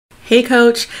Hey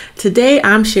coach, today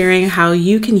I'm sharing how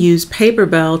you can use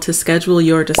Paperbell to schedule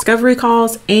your discovery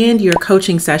calls and your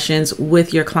coaching sessions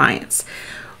with your clients.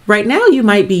 Right now you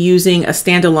might be using a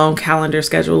standalone calendar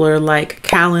scheduler like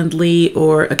Calendly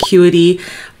or Acuity,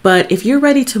 but if you're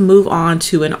ready to move on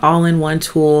to an all-in-one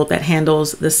tool that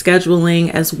handles the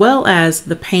scheduling as well as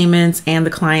the payments and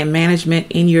the client management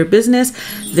in your business,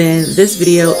 then this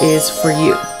video is for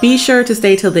you. Be sure to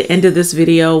stay till the end of this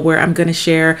video where I'm going to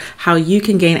share how you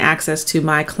can gain access to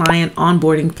my client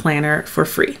onboarding planner for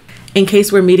free. In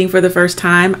case we're meeting for the first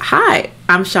time, hi,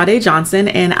 I'm Sade Johnson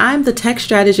and I'm the tech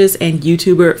strategist and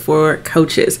YouTuber for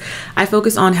coaches. I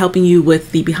focus on helping you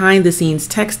with the behind the scenes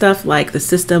tech stuff like the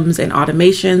systems and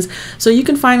automations so you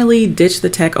can finally ditch the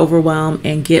tech overwhelm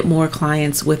and get more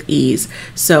clients with ease.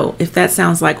 So if that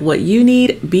sounds like what you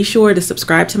need, be sure to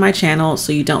subscribe to my channel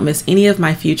so you don't miss any of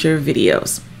my future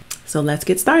videos. So let's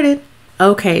get started.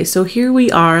 Okay, so here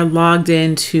we are logged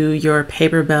into your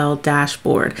Paperbell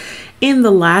dashboard. In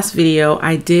the last video,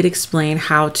 I did explain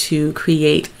how to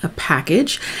create a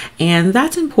package, and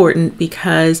that's important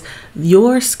because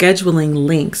your scheduling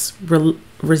links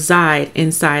reside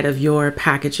inside of your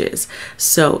packages.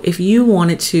 So if you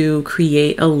wanted to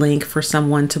create a link for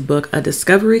someone to book a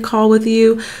discovery call with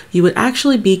you, you would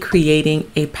actually be creating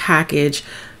a package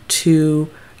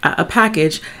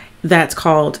that's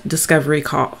called discovery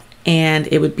call. And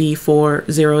it would be for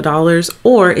 $0,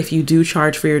 or if you do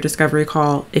charge for your discovery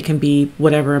call, it can be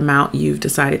whatever amount you've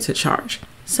decided to charge.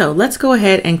 So let's go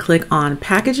ahead and click on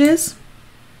packages.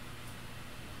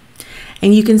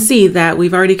 And you can see that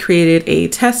we've already created a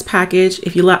test package.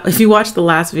 If you watched the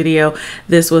last video,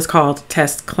 this was called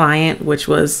test client, which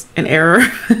was an error.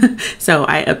 So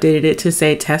I updated it to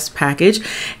say test package.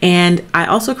 And I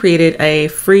also created a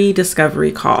free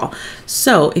discovery call.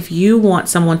 So if you want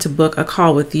someone to book a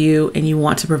call with you and you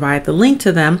want to provide the link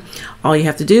to them, all you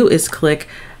have to do is click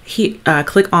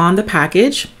on the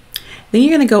package. Then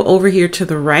you're going to go over here to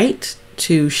the right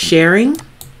to sharing.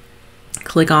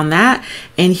 Click on that,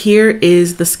 and here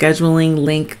is the scheduling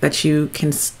link that you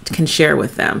can share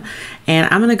with them.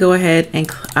 And I'm going to go ahead and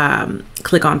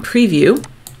click on preview.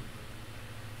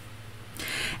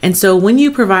 And so when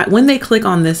they click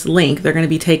on this link, they're going to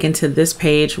be taken to this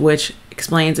page, which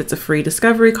explains it's a free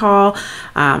discovery call.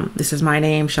 This is my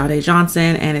name, Sade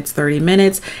Johnson, and it's 30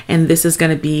 minutes. And this is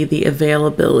going to be the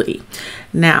availability.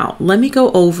 Now, let me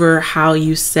go over how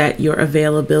you set your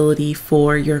availability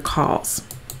for your calls.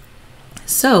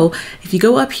 So if you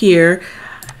go up here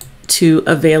to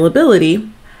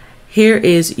availability, here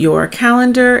is your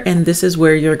calendar, and this is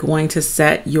where you're going to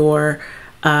set your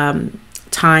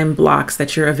time blocks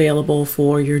that you're available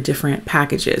for your different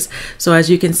packages. So as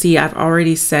you can see, I've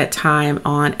already set time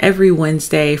on every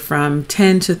Wednesday from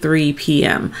 10 to 3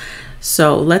 p.m.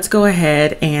 So let's go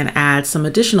ahead and add some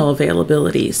additional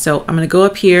availability. So I'm going to go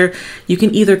up here. You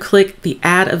can either click the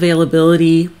add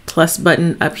availability plus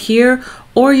button up here,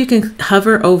 or you can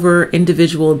hover over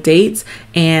individual dates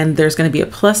and there's going to be a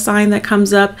plus sign that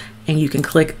comes up and you can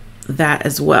click that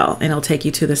as well and it'll take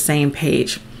you to the same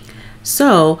page.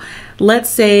 So let's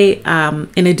say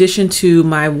in addition to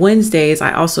my Wednesdays,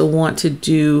 I also want to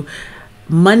do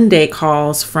Monday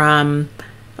calls from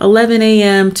 11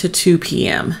 a.m. to 2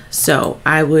 p.m. So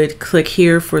I would click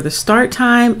here for the start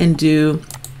time and do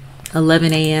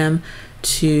 11 a.m.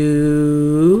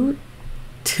 to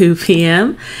 2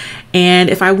 p.m. And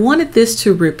if I wanted this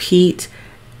to repeat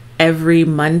every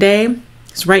Monday,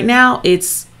 so right now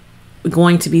it's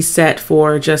going to be set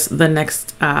for just the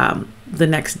next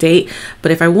date.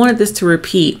 But if I wanted this to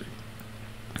repeat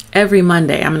every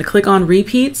Monday, I'm going to click on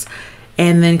repeats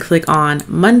and then click on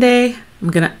Monday. I'm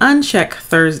going to uncheck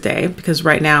Thursday because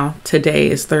right now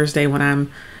today is Thursday when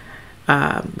I'm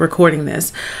recording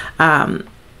this.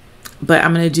 But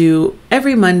I'm going to do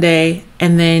every Monday.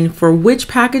 And then for which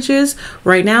packages,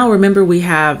 right now, remember we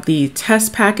have the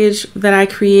test package that I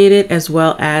created as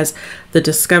well as the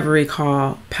discovery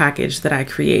call package that I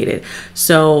created.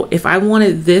 So if I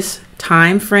wanted this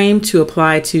time frame to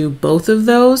apply to both of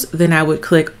those, then I would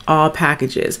click all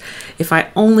packages. If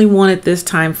I only wanted this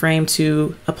time frame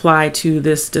to apply to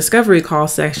this discovery call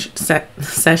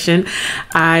session,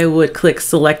 I would click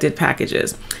selected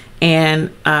packages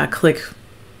and click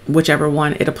whichever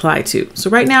one it applied to. So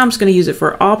right now I'm just going to use it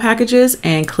for all packages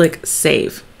and click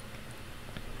save.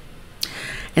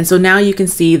 And so now you can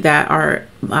see that our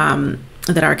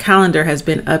calendar has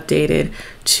been updated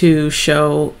to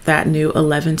show that new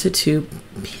 11 to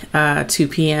 2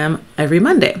 p.m. every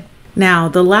Monday. Now,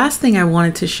 the last thing I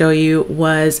wanted to show you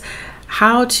was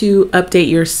how to update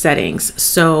your settings.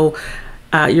 So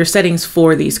your settings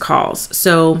for these calls.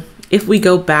 So if we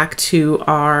go back to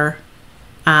our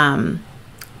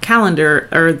calendar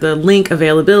or the link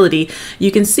availability,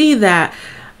 you can see that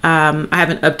I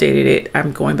haven't updated it.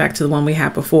 I'm going back to the one we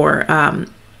had before.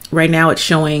 Right now it's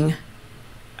showing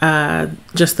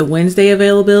just the Wednesday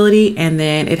availability, and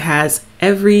then it has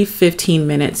every 15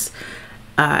 minutes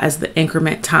as the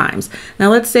increment times. Now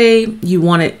let's say you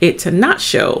wanted it to not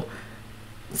show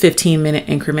 15-minute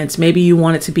increments. Maybe you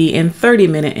want it to be in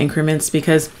 30-minute increments,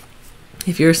 because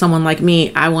if you're someone like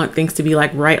me, I want things to be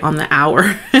like right on the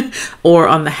hour or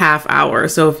on the half hour.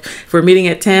 So if we're meeting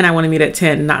at 10, I want to meet at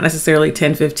 10, not necessarily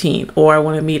 10:15, or I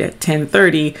want to meet at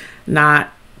 10:30,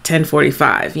 not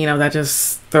 10:45. You know, that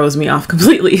just throws me off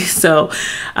completely. So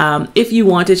if you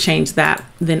want to change that,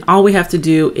 then all we have to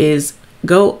do is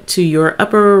go to your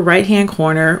upper right-hand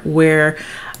corner where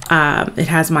it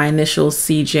has my initials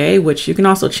CJ, which you can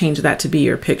also change that to be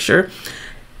your picture.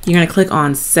 You're going to click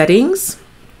on settings,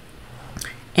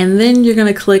 and then you're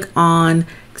going to click on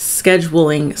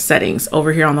scheduling settings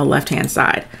over here on the left-hand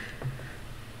side.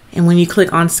 And when you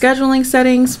click on scheduling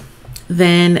settings,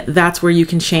 then that's where you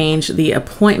can change the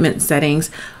appointment settings,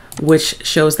 which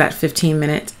shows that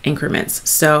 15-minute increments.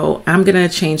 So I'm going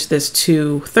to change this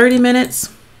to 30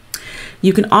 minutes.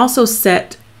 You can also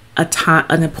set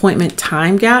an appointment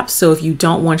time gap. So if you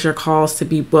don't want your calls to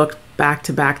be booked back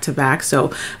to back to back,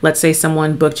 so let's say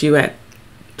someone booked you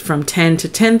from 10 to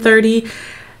 10:30,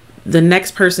 the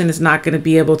next person is not going to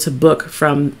be able to book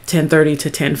from 10:30 to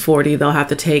 10:40. They'll have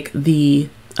to take the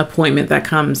appointment that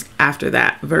comes after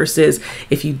that. Versus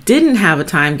if you didn't have a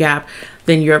time gap,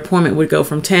 then your appointment would go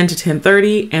from 10 to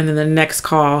 10:30, and then the next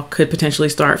call could potentially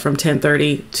start from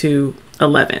 10:30 to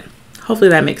 11.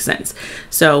 Hopefully that makes sense.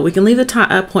 So we can leave the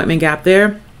appointment gap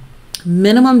there.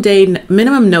 Minimum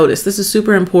notice. This is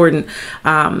super important.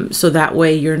 So that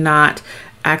way you're not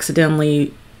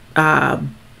accidentally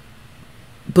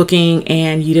booking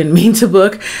and you didn't mean to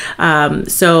book.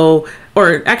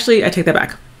 Or actually I take that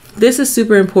back. This is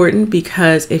super important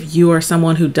because if you are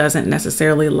someone who doesn't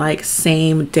necessarily like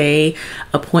same day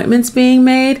appointments being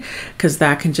made, because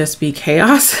that can just be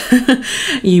chaos,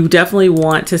 you definitely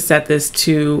want to set this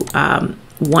to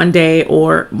 1 day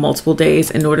or multiple days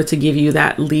in order to give you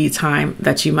that lead time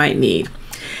that you might need.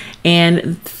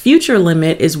 And future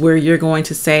limit is where you're going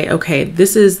to say, okay,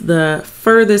 this is the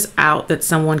furthest out that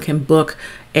someone can book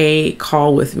a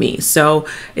call with me. So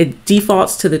it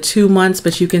defaults to the 2 months,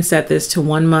 but you can set this to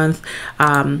 1 month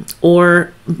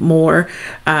or more.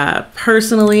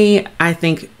 Personally, I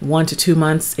think 1 to 2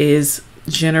 months is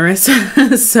generous.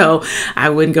 So I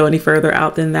wouldn't go any further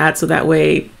out than that. So that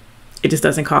way it just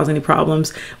doesn't cause any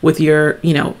problems with your,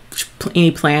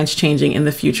 any plans changing in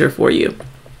the future for you.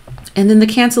 And then the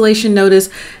cancellation notice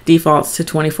defaults to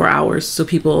 24 hours. So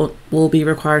people will be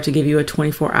required to give you a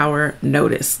 24-hour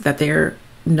notice that they're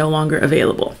no longer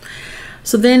available.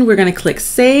 So then we're going to click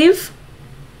save.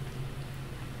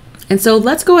 And so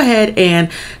let's go ahead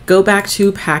and go back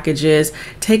to packages,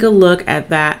 take a look at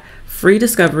that free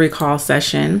discovery call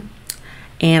session.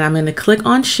 And I'm going to click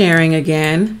on sharing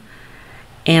again.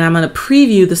 And I'm going to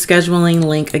preview the scheduling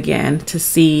link again to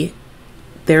see.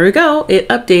 There we go. It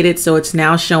updated. So it's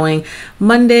now showing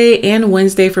Monday and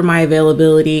Wednesday for my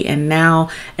availability. And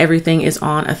now everything is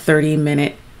on a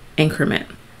 30-minute increment.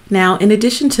 Now, in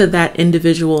addition to that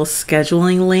individual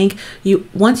scheduling link,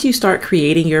 once you start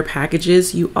creating your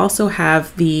packages, you also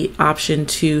have the option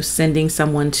to sending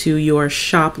someone to your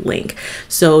shop link.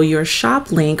 So your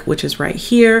shop link, which is right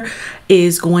here,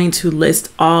 is going to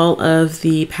list all of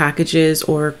the packages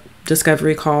or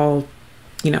discovery call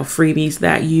freebies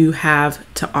that you have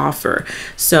to offer.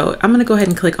 So I'm going to go ahead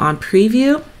and click on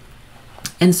preview.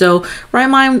 And so right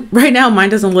now, mine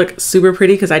doesn't look super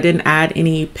pretty because I didn't add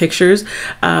any pictures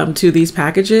to these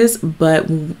packages, but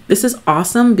this is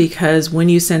awesome because when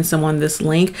you send someone this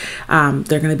link, they're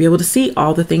going to be able to see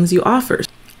all the things you offer.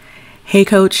 Hey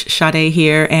Coach, Sade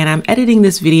here, and I'm editing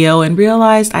this video and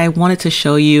realized I wanted to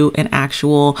show you an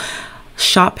actual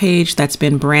shop page that's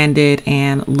been branded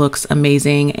and looks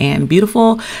amazing and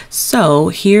beautiful. So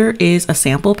here is a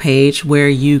sample page where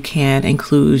you can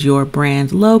include your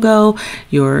brand logo,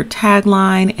 your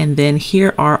tagline, and then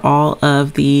here are all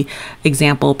of the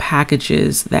example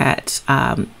packages that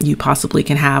you possibly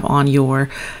can have on your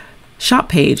shop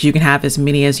page. You can have as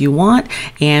many as you want,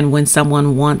 and when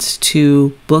someone wants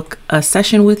to book a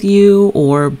session with you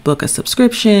or book a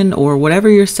subscription or whatever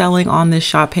you're selling on this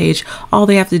shop page, all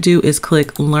they have to do is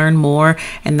click learn more,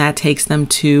 and that takes them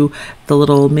to the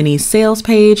little mini sales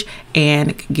page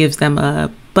and gives them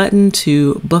a button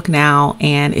to book now.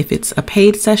 And if it's a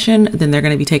paid session, then they're going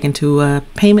to be taken to a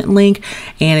payment link,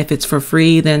 and if it's for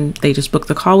free, then they just book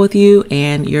the call with you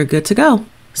and you're good to go.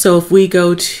 So if we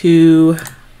go to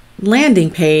landing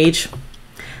page,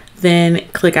 then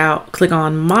click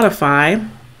on modify.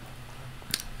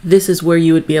 This is where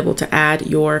you would be able to add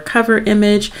your cover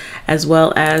image, as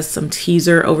well as some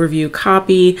teaser overview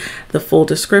copy, the full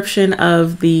description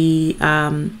of the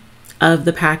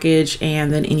package,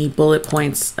 and then any bullet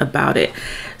points about it.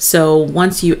 So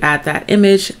once you add that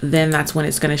image, then that's when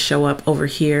it's going to show up over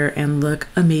here and look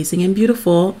amazing and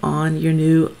beautiful on your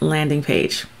new landing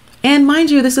page. And mind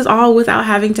you, this is all without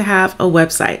having to have a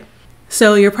website.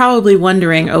 So you're probably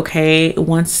wondering, okay,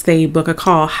 once they book a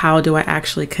call, how do I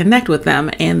actually connect with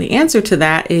them? And the answer to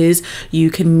that is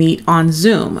you can meet on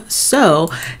Zoom. So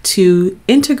to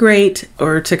integrate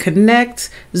or to connect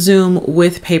Zoom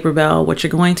with Paperbell, what you're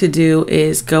going to do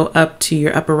is go up to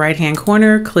your upper right-hand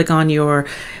corner, click on your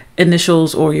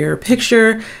initials or your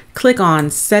picture, click on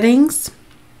settings,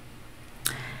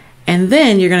 and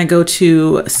then you're going to go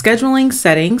to scheduling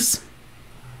settings.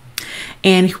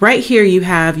 And right here you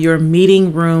have your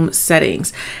meeting room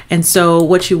settings. And so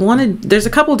what you want to, there's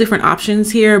a couple different options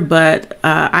here, but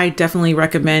I definitely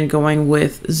recommend going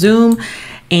with Zoom.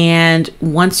 And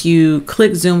once you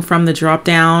click Zoom from the drop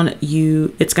down,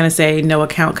 it's going to say no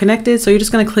account connected. So you're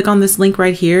just going to click on this link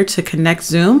right here to connect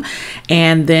Zoom,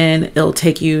 and then it'll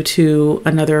take you to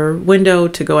another window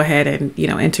to go ahead and, you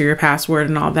know, enter your password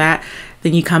and all that.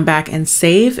 Then you come back and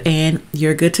save and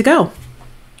you're good to go.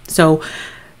 So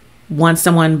once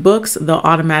someone books, they'll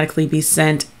automatically be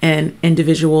sent an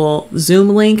individual Zoom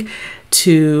link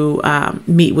to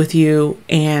meet with you,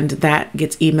 and that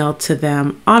gets emailed to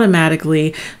them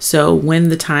automatically. So when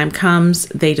the time comes,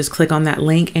 they just click on that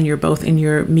link and you're both in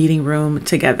your meeting room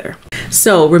together.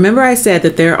 So remember I said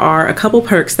that there are a couple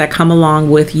perks that come along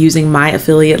with using my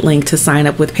affiliate link to sign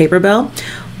up with Paperbell.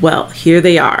 Well, here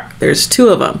they are. There's two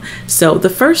of them. So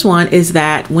the first one is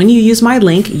that when you use my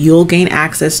link, you'll gain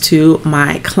access to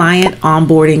my client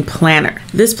onboarding planner.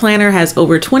 This planner has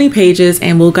over 20 pages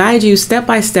and will guide you step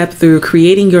by step through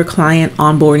creating your client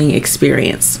onboarding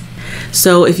experience.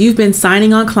 So if you've been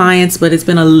signing on clients, but it's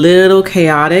been a little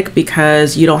chaotic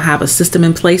because you don't have a system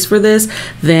in place for this,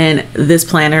 then this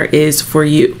planner is for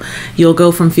you. You'll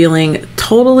go from feeling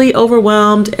totally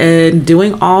overwhelmed and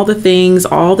doing all the things,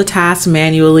 all the tasks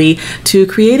manually, to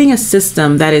creating a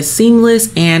system that is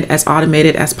seamless and as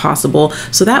automated as possible.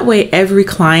 So that way every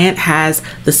client has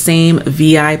the same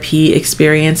VIP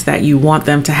experience that you want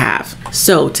them to have.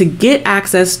 So to get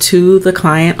access to the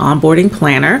client onboarding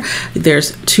planner,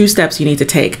 there's two steps you need to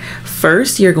take.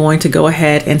 First, you're going to go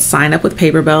ahead and sign up with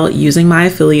Paperbell using my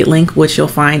affiliate link, which you'll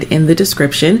find in the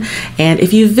description. And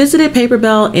if you've visited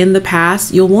Paperbell in the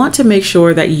past, you'll want to make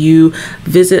sure that you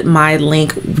visit my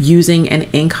link using an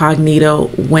incognito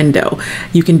window.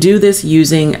 You can do this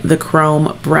using the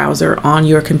Chrome browser on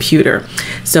your computer.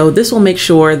 So this will make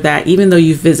sure that even though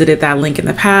you've visited that link in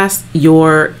the past,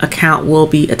 your account will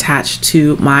be attached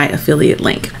to my affiliate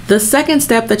link. The second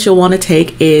step that you'll want to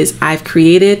take is I've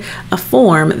created a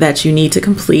form that you need to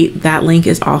complete. That link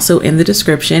is also in the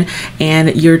description,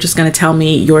 and you're just going to tell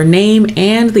me your name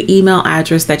and the email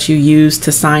address that you use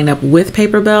to sign up with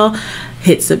Paperbell.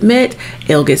 Hit submit,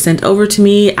 it'll get sent over to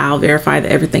me. I'll verify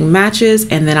that everything matches,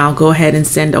 and then I'll go ahead and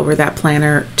send over that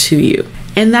planner to you.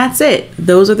 And that's it.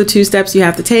 Those are the two steps you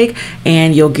have to take,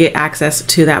 and you'll get access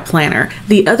to that planner.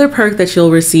 The other perk that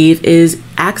you'll receive is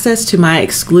access to my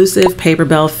exclusive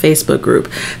Paperbell Facebook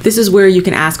group. This is where you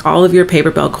can ask all of your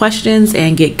Paperbell questions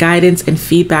and get guidance and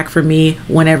feedback from me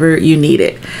whenever you need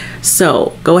it.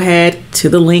 So go ahead to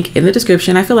the link in the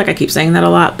description. I feel like I keep saying that a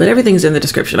lot, but everything's in the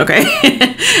description, okay?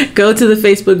 Go to the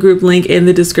Facebook group link in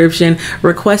the description,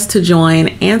 request to join,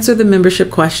 answer the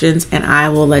membership questions, and I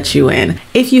will let you in.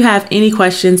 If you have any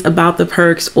questions about the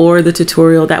perks or the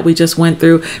tutorial that we just went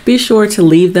through, be sure to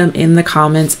leave them in the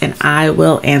comments and I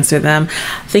will answer them.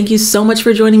 Thank you so much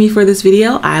for joining me for this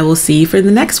video. I will see you for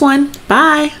the next one.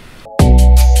 Bye.